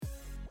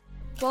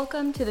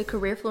Welcome to the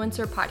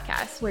Careerfluencer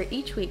Podcast, where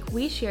each week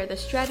we share the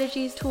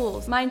strategies,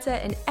 tools,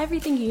 mindset, and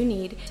everything you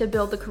need to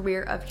build the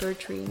career of your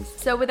dreams.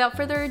 So without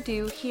further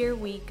ado, here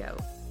we go.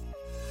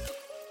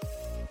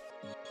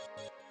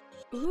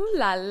 Ooh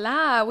la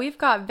la, we've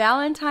got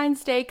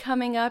Valentine's Day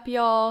coming up,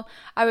 y'all.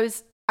 I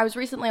was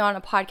recently on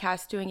a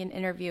podcast doing an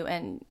interview,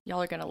 and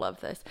y'all are gonna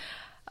love this.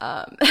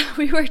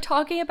 We were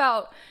talking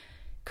about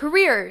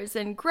careers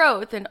and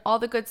growth and all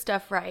the good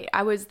stuff, right?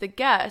 I was the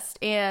guest,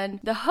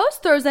 and the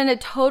host throws in a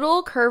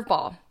total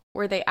curveball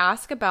where they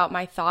ask about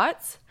my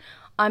thoughts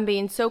on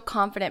being so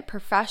confident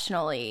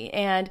professionally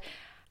and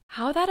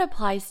how that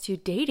applies to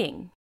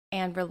dating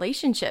and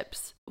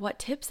relationships, what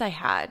tips I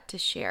had to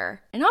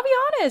share. And I'll be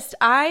honest,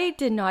 I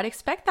did not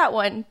expect that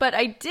one, but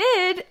I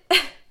did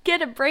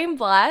get a brain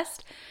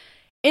blast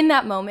in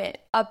that moment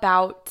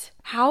about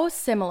how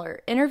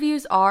similar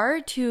interviews are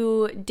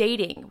to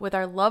dating with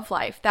our love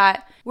life,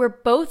 that we're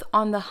both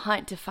on the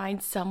hunt to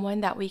find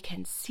someone that we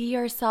can see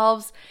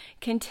ourselves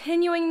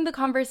continuing the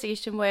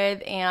conversation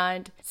with.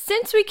 And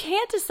since we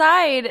can't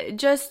decide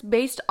just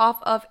based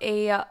off of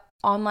a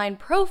online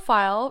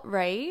profile,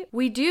 right?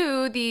 We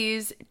do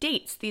these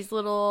dates, these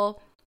little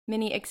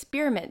mini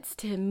experiments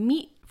to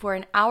meet for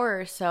an hour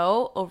or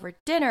so over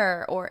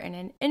dinner or in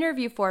an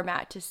interview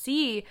format to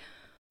see,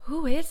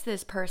 who is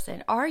this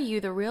person? Are you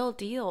the real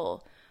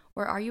deal?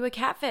 Or are you a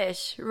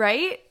catfish,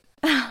 right?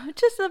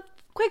 Just a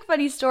quick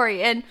funny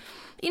story. And,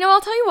 I'll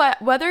tell you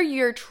what, whether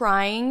you're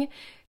trying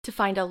to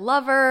find a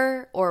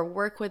lover or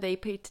work with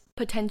a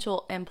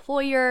potential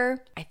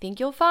employer, I think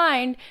you'll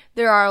find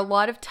there are a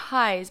lot of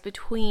ties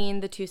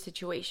between the two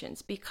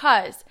situations,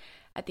 because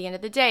at the end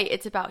of the day,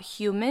 it's about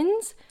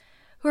humans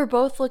who are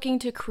both looking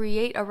to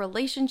create a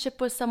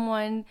relationship with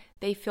someone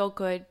they feel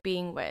good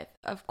being with.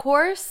 Of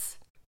course,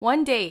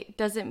 one date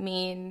doesn't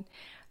mean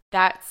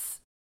that's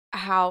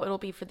how it'll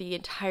be for the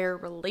entire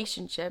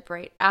relationship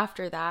right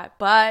after that,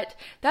 but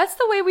that's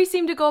the way we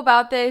seem to go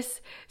about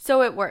this,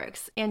 so it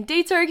works. And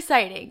dates are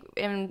exciting,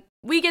 and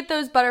we get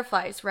those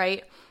butterflies,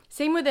 right?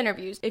 Same with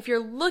interviews. If you're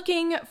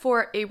looking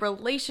for a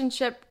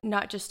relationship,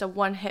 not just a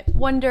one-hit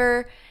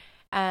wonder,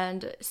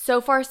 and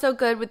so far so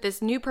good with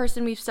this new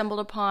person we've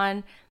stumbled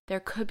upon, there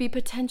could be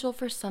potential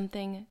for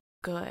something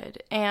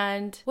good.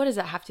 And what does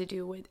that have to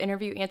do with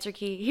interview answer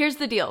key? Here's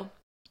the deal.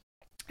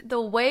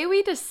 The way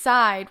we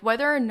decide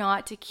whether or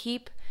not to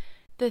keep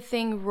the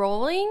thing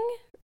rolling,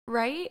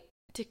 right,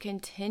 to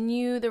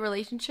continue the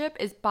relationship,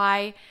 is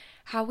by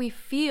how we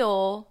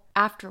feel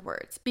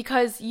afterwards.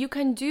 Because you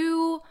can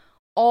do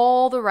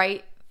all the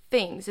right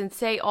things and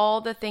say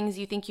all the things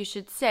you think you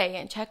should say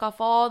and check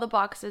off all the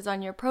boxes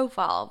on your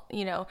profile,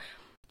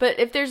 But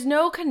if there's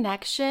no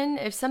connection,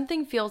 if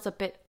something feels a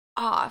bit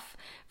off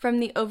from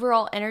the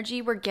overall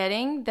energy we're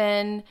getting,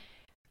 then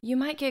you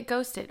might get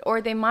ghosted,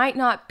 or they might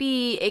not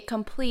be a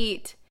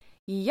complete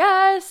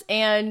yes,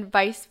 and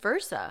vice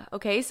versa.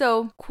 Okay,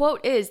 so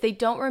quote is, they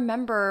don't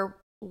remember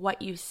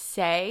what you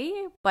say,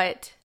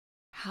 but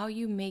how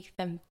you make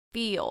them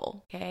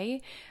feel.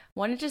 Okay,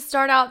 wanted to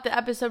start out the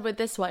episode with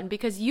this one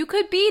because you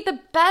could be the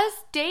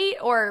best date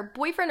or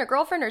boyfriend or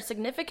girlfriend or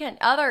significant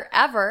other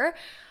ever,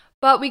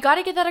 but we got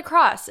to get that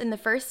across in the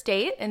first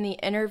date, in the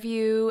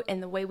interview,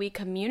 in the way we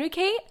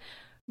communicate,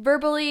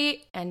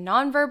 verbally and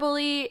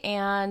non-verbally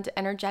and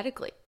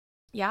energetically.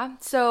 Yeah.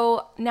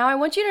 So now I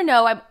want you to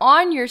know I'm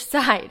on your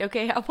side.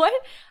 Okay. I want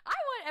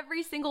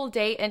every single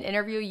date and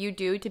interview you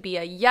do to be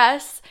a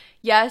yes,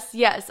 yes,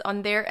 yes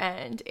on their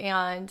end.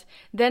 And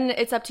then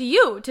it's up to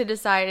you to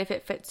decide if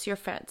it fits your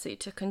fancy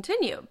to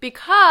continue.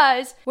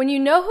 Because when you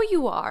know who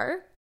you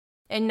are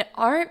and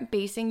aren't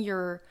basing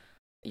your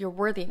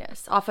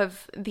worthiness off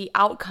of the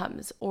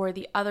outcomes or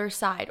the other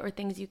side or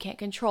things you can't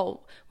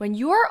control, when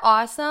you're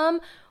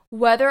awesome,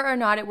 whether or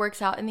not it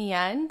works out in the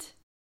end,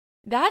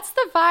 that's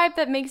the vibe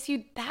that makes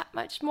you that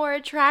much more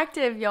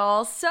attractive,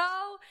 y'all. So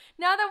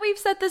now that we've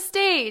set the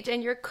stage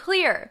and you're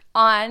clear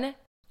on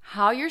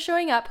how you're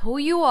showing up, who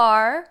you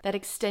are, that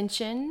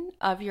extension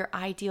of your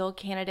ideal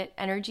candidate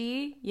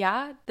energy,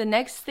 the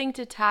next thing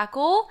to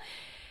tackle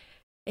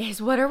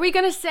is, what are we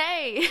going to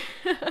say?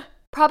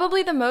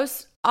 Probably the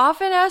most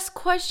often asked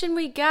question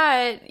we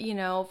get,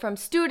 from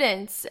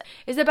students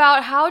is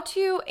about how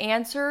to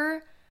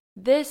answer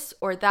this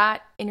or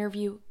that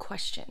interview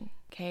question,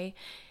 okay?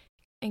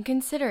 And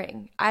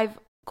considering I've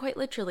quite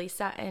literally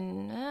sat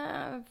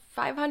in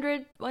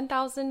 500,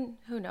 1,000,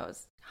 who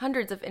knows,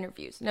 hundreds of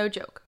interviews, no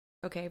joke,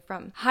 okay?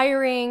 From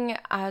hiring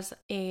as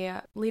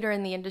a leader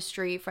in the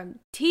industry, from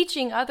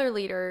teaching other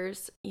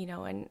leaders,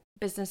 and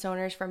business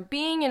owners, from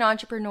being an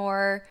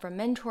entrepreneur, from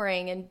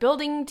mentoring and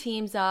building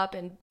teams up,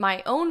 and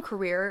my own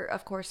career,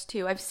 of course,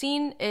 too. I've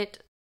seen it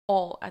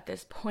all at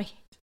this point.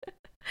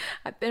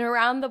 I've been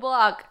around the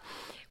block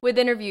with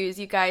interviews,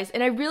 you guys.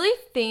 And I really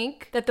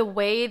think that the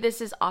way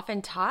this is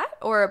often taught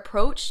or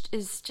approached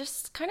is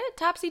just kind of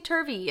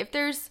topsy-turvy. If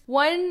there's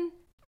one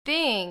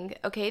thing,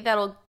 okay,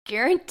 that'll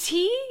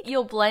guarantee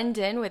you'll blend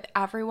in with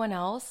everyone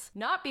else,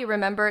 not be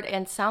remembered,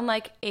 and sound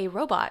like a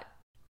robot,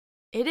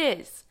 it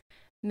is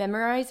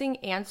memorizing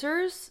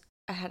answers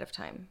ahead of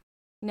time.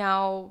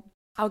 Now,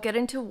 I'll get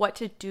into what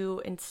to do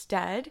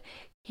instead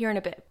here in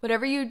a bit.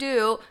 Whatever you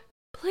do,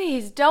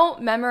 please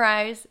don't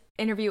memorize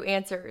interview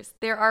answers.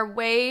 There are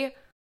way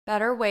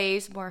better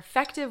ways, more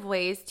effective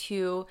ways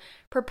to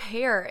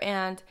prepare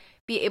and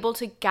be able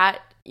to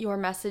get your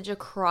message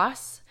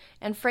across.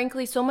 And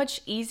frankly, so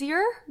much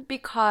easier,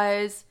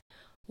 because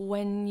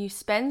when you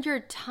spend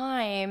your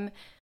time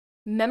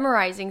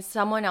memorizing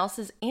someone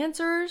else's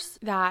answers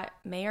that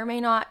may or may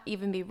not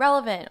even be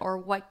relevant, or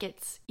what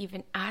gets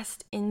even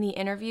asked in the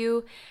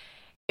interview,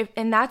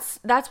 and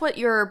that's what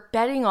you're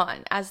betting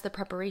on as the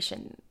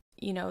preparation.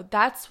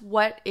 That's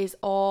what is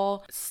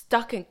all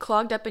stuck and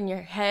clogged up in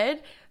your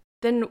head.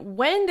 Then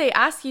when they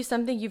ask you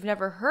something you've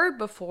never heard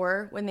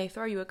before, when they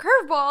throw you a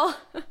curveball,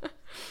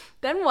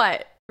 then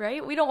what,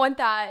 right? We don't want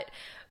that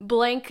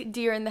blank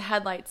deer in the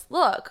headlights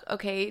look,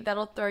 okay?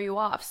 That'll throw you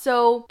off.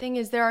 So thing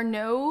is, there are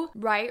no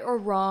right or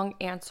wrong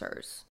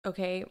answers,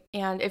 okay?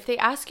 And if they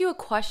ask you a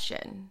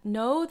question,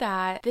 know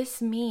that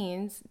this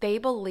means they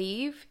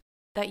believe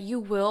that you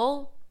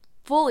will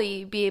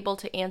fully be able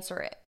to answer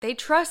it. They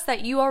trust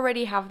that you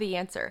already have the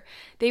answer.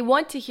 They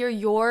want to hear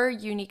your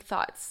unique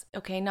thoughts,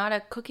 okay? Not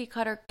a cookie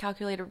cutter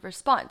calculated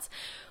response.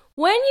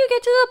 When you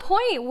get to the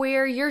point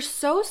where you're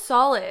so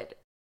solid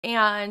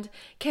and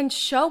can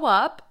show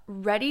up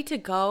ready to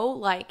go,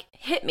 like,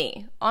 hit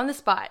me on the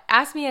spot,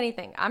 ask me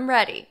anything, I'm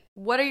ready.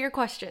 What are your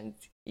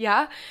questions?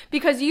 Yeah?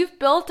 Because you've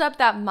built up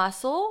that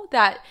muscle,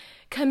 that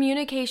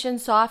communication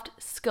soft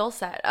skill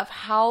set of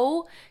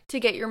how to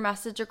get your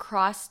message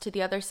across to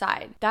the other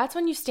side. That's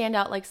when you stand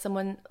out like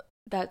someone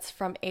that's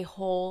from a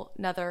whole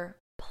nother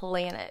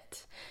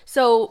planet.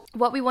 So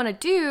what we want to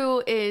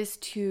do is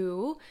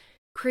to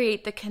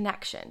create the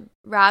connection.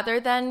 Rather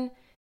than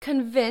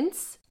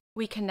convince,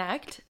 we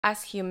connect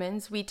as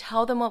humans. We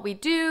tell them what we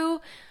do.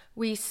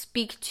 We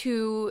speak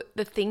to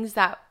the things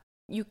that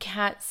you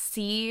can't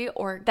see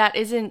or that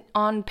isn't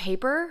on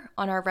paper,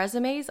 on our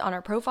resumes, on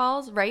our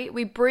profiles, right?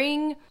 We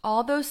bring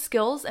all those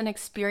skills and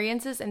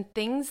experiences and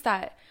things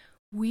that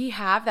we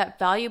have, that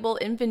valuable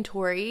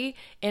inventory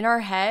in our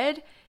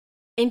head,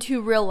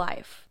 into real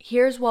life.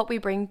 Here's what we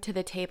bring to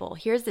the table.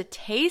 Here's a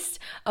taste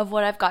of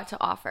what I've got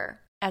to offer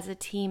as a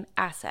team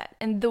asset.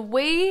 And the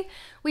way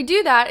we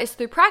do that is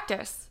through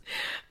practice.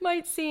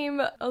 Might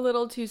seem a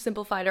little too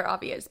simplified or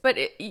obvious, but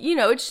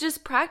it's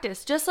just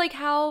practice. Just like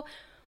how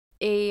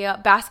a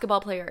basketball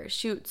player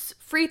shoots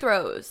free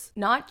throws,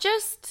 not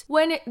just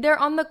when they're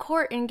on the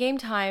court in game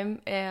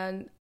time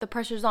and the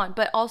pressure's on,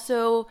 but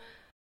also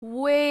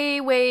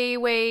way, way,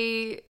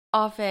 way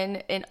often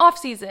in off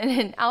season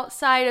and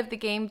outside of the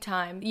game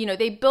time.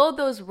 They build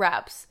those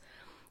reps.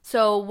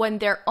 So when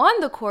they're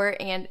on the court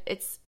and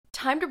it's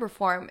time to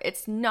perform,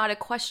 it's not a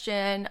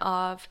question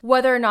of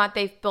whether or not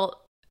they've built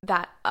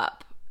that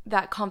up,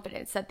 that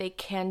confidence that they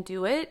can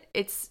do it.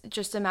 It's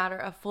just a matter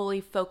of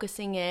fully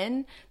focusing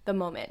in the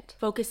moment,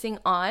 focusing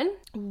on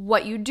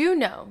what you do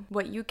know,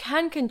 what you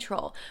can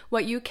control,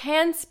 what you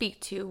can speak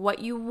to, what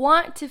you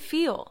want to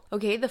feel,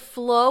 okay? The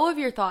flow of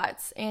your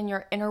thoughts and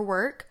your inner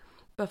work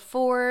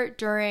before,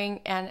 during,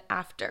 and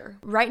after.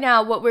 Right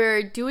now, what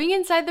we're doing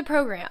inside the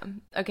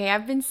program, okay,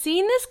 I've been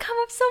seeing this come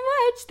up so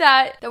much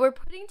that we're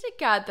putting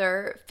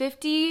together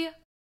 50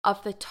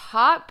 of the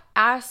top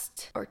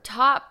asked or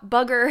top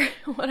bugger,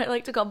 what I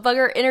like to call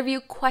bugger interview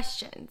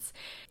questions.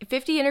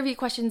 50 interview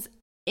questions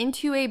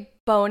into a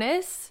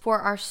bonus for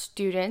our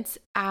students,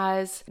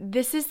 as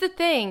this is the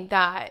thing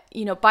that,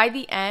 by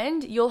the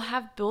end, you'll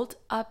have built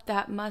up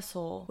that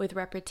muscle with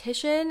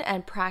repetition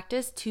and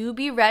practice to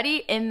be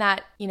ready in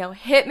that,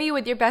 hit me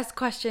with your best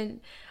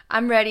question,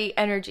 I'm ready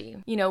energy.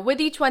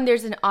 With each one,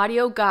 there's an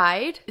audio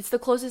guide. It's the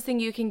closest thing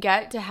you can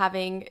get to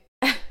having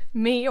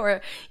me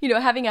or,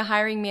 having a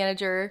hiring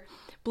manager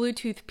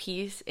Bluetooth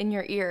piece in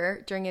your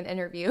ear during an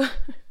interview.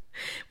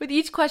 With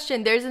each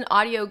question, there's an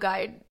audio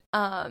guide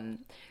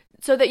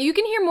so that you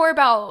can hear more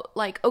about,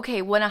 like,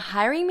 okay, when a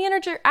hiring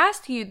manager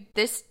asks you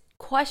this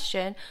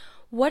question,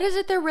 what is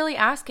it they're really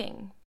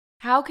asking?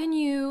 How can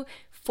you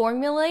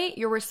formulate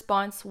your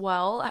response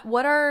well?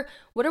 What are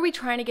we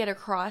trying to get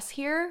across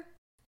here,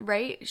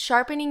 right?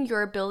 Sharpening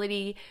your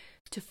ability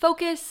to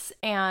focus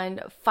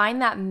and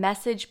find that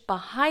message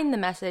behind the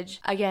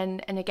message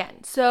again and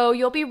again. So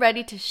you'll be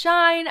ready to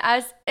shine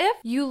as if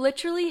you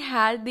literally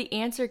had the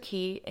answer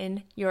key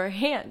in your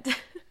hand.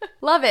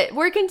 Love it.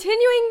 We're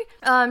continuing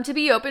to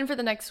be open for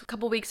the next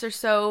couple weeks or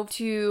so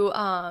to,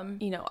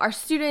 our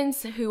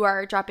students who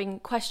are dropping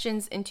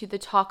questions into the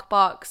talk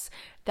box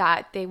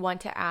that they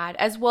want to add,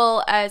 as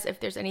well as if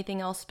there's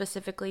anything else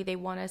specifically they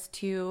want us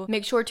to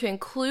make sure to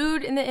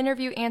include in the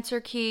interview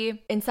answer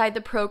key inside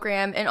the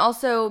program, and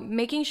also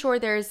making sure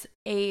there's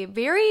a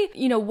very,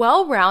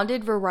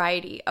 well-rounded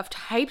variety of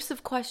types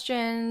of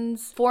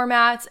questions,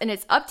 formats, and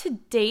it's up to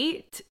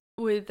date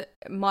with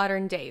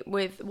modern day,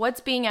 with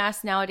what's being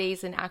asked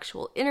nowadays in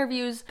actual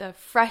interviews, the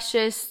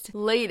freshest,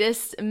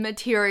 latest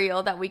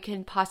material that we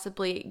can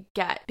possibly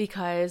get,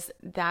 because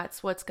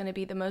that's what's going to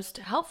be the most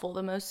helpful,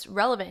 the most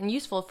relevant and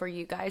useful for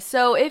you guys.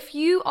 So if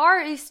you are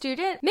a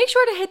student, make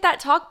sure to hit that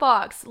talk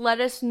box. Let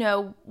us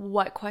know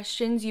what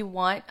questions you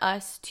want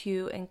us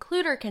to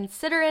include or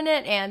consider in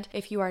it. And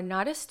if you are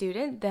not a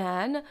student,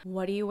 then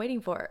what are you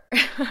waiting for?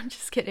 I'm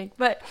just kidding.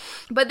 But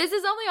this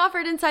is only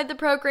offered inside the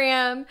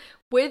program,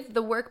 with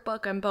the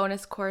workbook and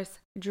bonus course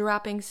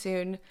dropping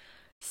soon.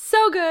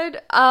 So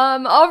good.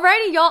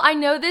 Alrighty, y'all. I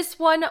know this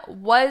one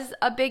was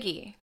a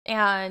biggie.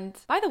 And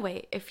by the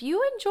way, if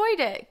you enjoyed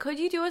it, could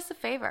you do us a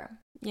favor,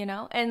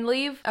 and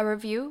leave a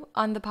review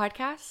on the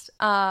podcast?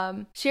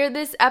 Share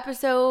this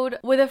episode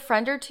with a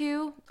friend or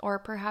two, or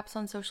perhaps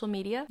on social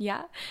media.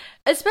 Yeah.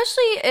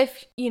 Especially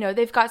if,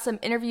 they've got some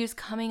interviews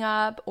coming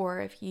up,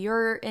 or if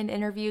you're in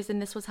interviews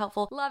and this was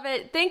helpful. Love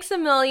it. Thanks a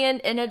million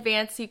in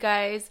advance, you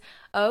guys.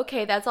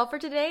 Okay, that's all for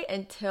today.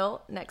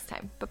 Until next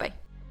time. Bye-bye.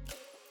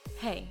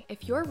 Hey,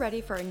 if you're ready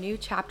for a new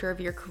chapter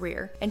of your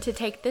career and to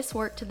take this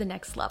work to the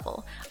next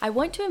level, I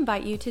want to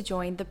invite you to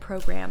join the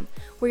program,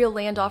 where you'll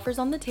land offers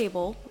on the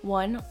table,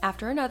 one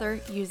after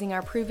another, using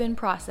our proven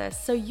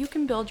process so you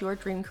can build your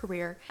dream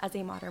career as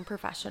a modern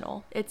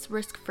professional. It's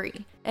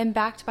risk-free and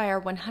backed by our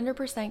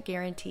 100%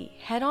 guarantee.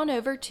 Head on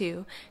over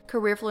to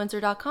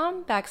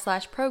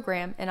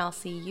careerfluencer.com/program and I'll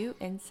see you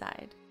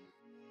inside.